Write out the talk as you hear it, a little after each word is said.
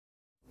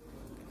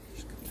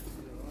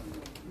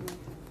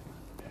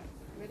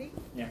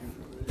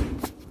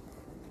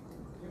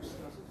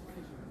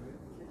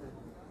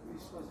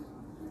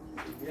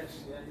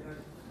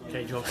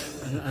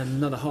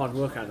Another hard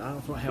work at that. I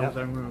thought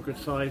Halesowen were a good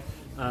side.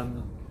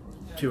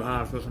 2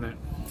 halves, wasn't it?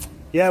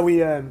 Yeah,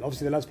 we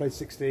obviously the lads played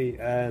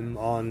 60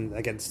 on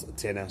against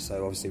TNS,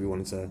 so obviously we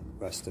wanted to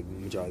rest the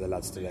majority of the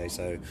lads today.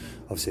 So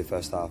obviously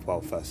first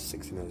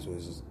 60 minutes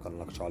was kind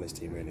of like a trialist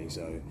team really.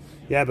 So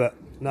yeah, but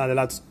no, the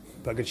lads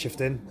put a good shift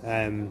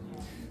in.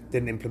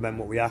 Didn't implement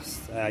what we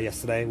asked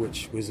yesterday,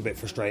 which was a bit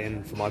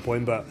frustrating from my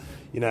point. But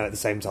at the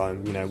same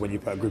time, when you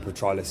put a group of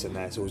trialists in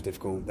there, it's always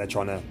difficult. They're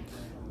trying to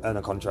earn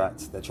a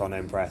contract, they're trying to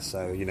impress.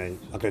 So I can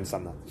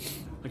understand that.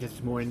 I guess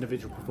it's more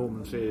individual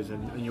performances,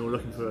 and you're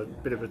looking for a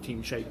bit of a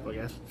team shape, I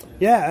guess.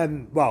 Yeah,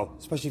 well,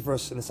 especially for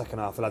us in the second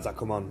half, the lads that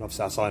come on,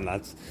 obviously our signed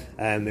lads,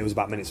 it was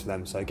about minutes for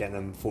them, so getting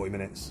them 40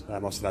 minutes.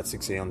 Obviously they had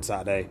 60 on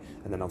Saturday,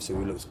 and then obviously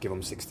we looked to give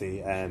them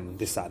 60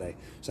 this Saturday.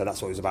 So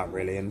that's what it was about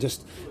really, and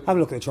just have a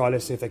look at the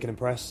trialists, see if they can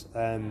impress,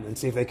 and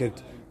see if they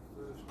could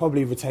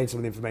probably retain some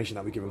of the information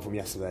that we given from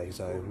yesterday.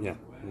 So yeah,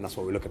 and that's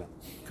what we're looking at.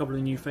 A couple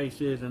of new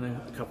faces and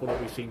a couple that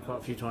we've seen quite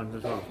a few times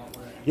as well.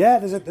 Yeah,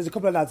 there's a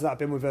couple of lads that have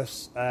been with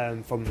us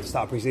from the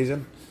start of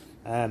pre-season.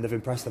 They've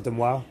impressed, they've done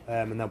well,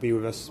 and they'll be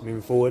with us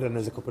moving forward. And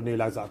there's a couple of new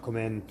lads that have come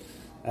in.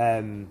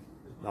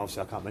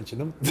 Obviously, I can't mention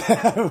them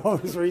for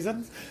obvious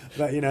reasons,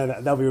 but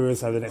they'll be with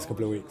us over the next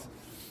couple of weeks.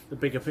 The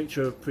bigger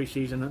picture of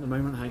pre-season at the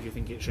moment, how do you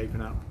think it's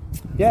shaping up?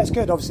 Yeah, it's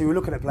good. Obviously, we're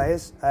looking at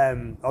players.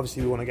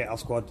 Obviously, we want to get our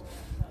squad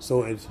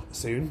sorted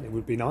soon. It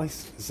would be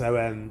nice. So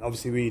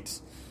obviously,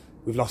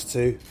 we've lost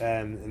 2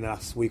 in the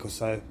last week or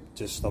so,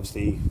 just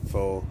obviously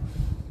for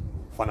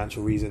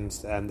financial reasons.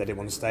 They didn't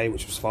want to stay,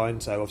 which was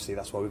fine. So obviously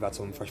that's why we've had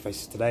some fresh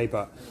faces today.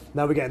 But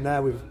now we're getting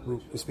there. We're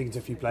speaking to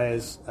a few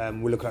players.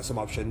 We're looking at some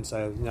options.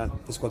 So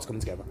the squad's coming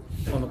together.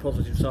 On the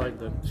positive side,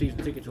 the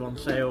season tickets are on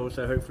sale.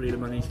 So hopefully the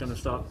money's going to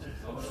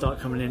start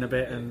coming in a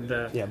bit.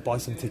 And buy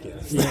some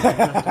tickets.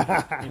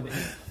 Yeah,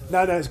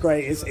 No, it's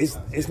great.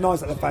 It's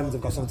nice that the fans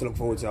have got something to look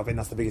forward to. I think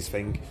that's the biggest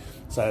thing.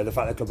 So the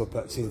fact that the club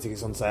have put season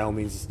tickets on sale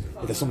means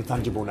if there's something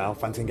tangible now,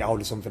 fans can get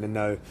hold of something and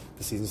know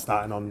the season's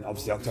starting on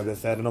obviously October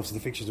the 3rd, and obviously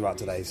the fixtures are out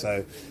today.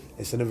 So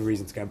it's another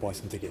reason to go and buy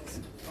some tickets.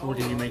 What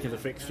did you make of the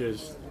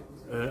fixtures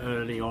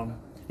early on?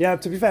 Yeah,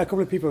 to be fair, a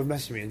couple of people have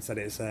messaged me and said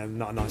it's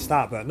not a nice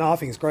start, but no, I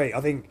think it's great. I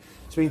think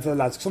speaking to the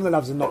lads, some of the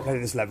lads have not played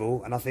at this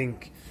level, and I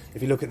think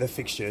if you look at the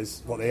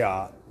fixtures, what they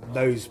are,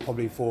 those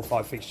probably 4 or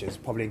 5 fixtures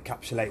probably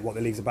encapsulate what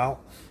the league's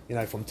about,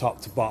 from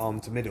top to bottom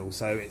to middle.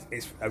 So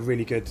it's a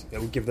really good, it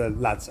will give the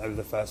lads over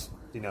the first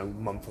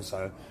month or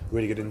so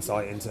really good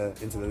insight into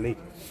the league.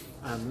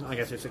 I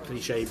guess it's a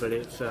cliche, but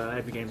it's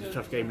every game's a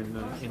tough game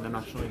in the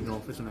National League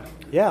North, isn't it?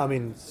 Yeah, I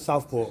mean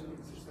Southport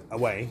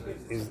away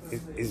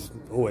is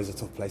always a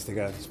tough place to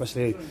go,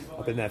 especially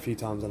I've been there a few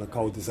times on a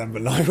cold December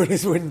night when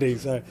it's windy,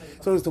 so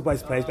it's always a tough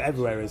place to play, but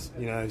everywhere is,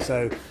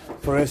 so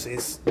for us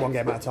it's one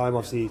game at a time.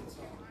 Obviously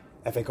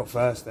FA Cup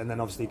first, and then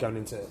obviously going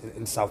into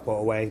Southport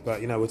away, but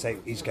we'll take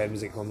each game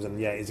as it comes, and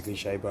yeah, it's a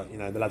cliche, but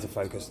the lads are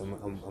focused and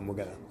we'll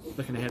get there.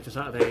 Looking ahead to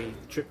Saturday,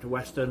 trip to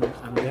Western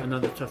and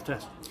another tough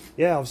test.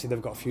 Yeah, obviously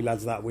they've got a few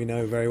lads that we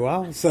know very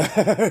well, so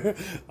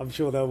I'm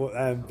sure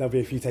there'll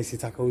be a few tasty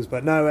tackles,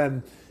 but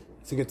no,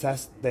 it's a good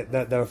test. They're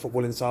a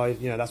footballing side.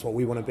 That's what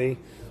we want to be,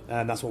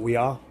 and that's what we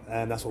are,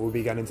 and that's what we'll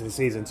be going into the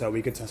season. So it'll be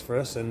a good test for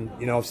us, and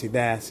obviously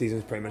their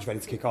season's pretty much ready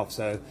to kick off.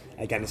 So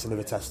again, it's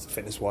another test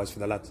fitness-wise for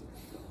the lads.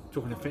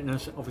 Talking of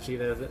fitness, obviously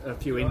there's a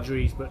few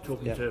injuries, but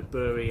talking to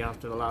Bury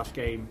after the last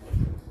game,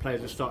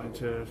 players are starting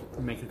to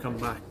make a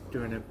comeback,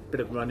 doing a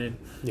bit of running.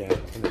 Yeah,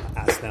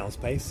 at a snail's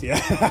pace.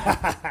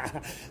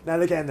 Yeah. Now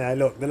they're getting there.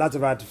 Look, the lads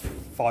have had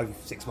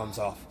 5-6 months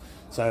off.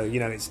 So,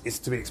 it's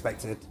to be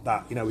expected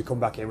that, we come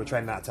back in, we're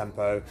training at a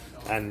tempo,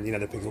 and, they're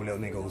picking up little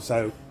niggles.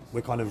 So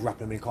we're kind of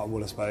wrapping them in cotton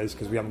wool, I suppose,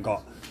 because we haven't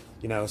got,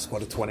 a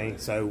squad of 20,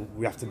 so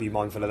we have to be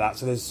mindful of that.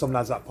 So there's some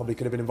lads that probably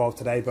could have been involved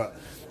today, but,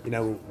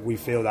 we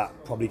feel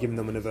that probably giving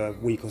them another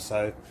week or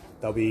so,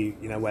 they'll be,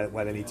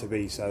 where they need to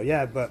be. So,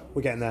 yeah, but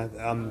we're getting there.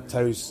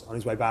 Toes on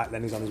his way back,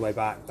 Lenny's on his way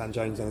back, Dan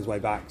Jones on his way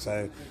back,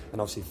 so, and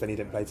obviously Finney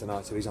didn't play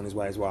tonight, so he's on his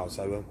way as well.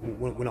 So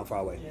we're not far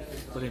away.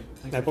 Brilliant.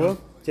 Thanks no problem.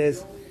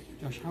 Cheers.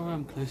 Josh,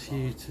 how close are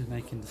you to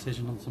making a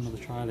decision on some of the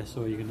trialists,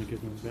 or are you going to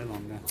give them a bit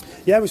longer?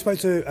 Yeah, we spoke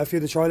to a few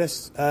of the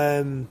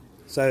trialists.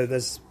 So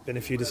there's been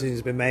a few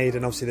decisions been made,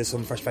 and obviously there's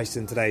some fresh faces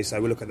in today, so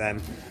we'll look at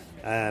them,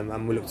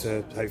 and we'll look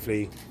to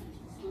hopefully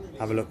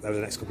have a look over the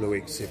next couple of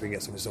weeks, see if we can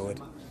get something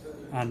sorted.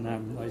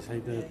 And like I say,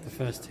 the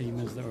first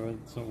teamers that are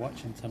sort of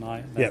watching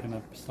tonight, they're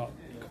going to start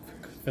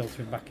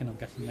filtering back in, I'm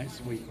guessing,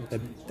 next week or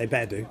two. They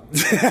better do.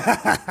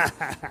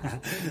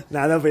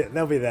 No,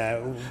 they'll be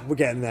there. We're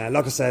getting there.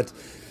 Like I said,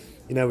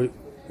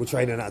 we're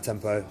training at a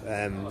tempo.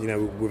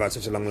 We've had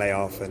such a long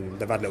layoff, and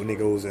they've had little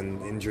niggles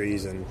and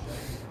injuries and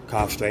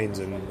calf strains,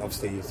 and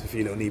obviously a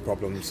few little knee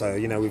problems. So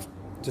we've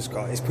just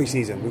got, it's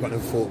pre-season. We've got them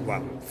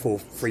for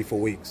 3-4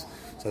 weeks.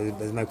 So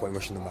there's no point in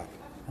rushing them back.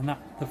 And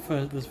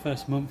the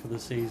first month of the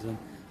season,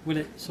 will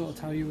it sort of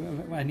tell you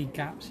any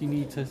gaps you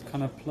need to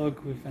kind of plug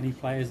with any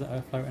players that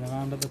are floating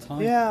around at the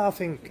time? Yeah, I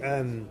think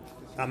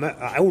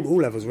at all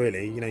levels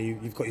really.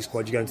 You've got your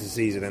squad, you go into the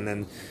season, and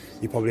then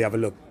you probably have a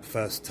look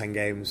first 10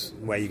 games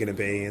where you're going to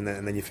be, and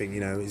then you think,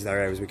 is there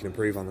areas we can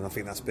improve on? And I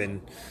think that's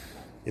been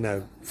you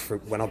know,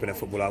 when I've been at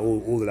football, like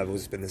all the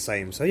levels has been the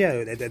same. So yeah,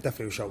 it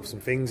definitely will show up some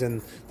things,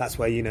 and that's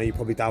where, you know, you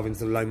probably delve into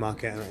the loan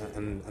market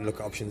and look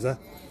at options there.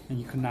 And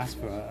you couldn't ask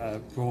for a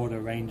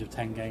broader range of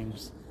 10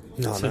 games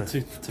No.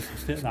 to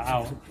fit that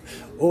out.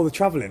 All the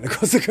travelling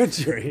across the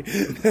country,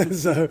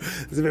 so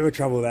there's a bit of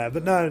trouble there.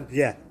 But no,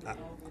 yeah,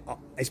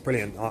 it's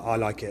brilliant. I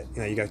like it.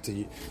 You know, you go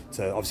to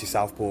obviously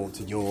Southport,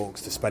 to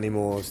Yorks, to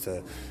Spennymoors,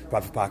 to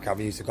Bradford Park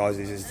Avenue, to guys.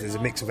 There's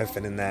a mix of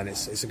everything in there, and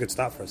it's a good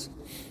start for us.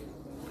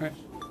 Great.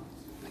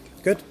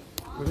 Good.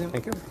 Brilliant.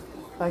 Thank you.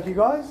 Thank you,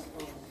 guys.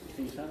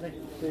 See you Saturday.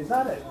 See you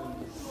Saturday.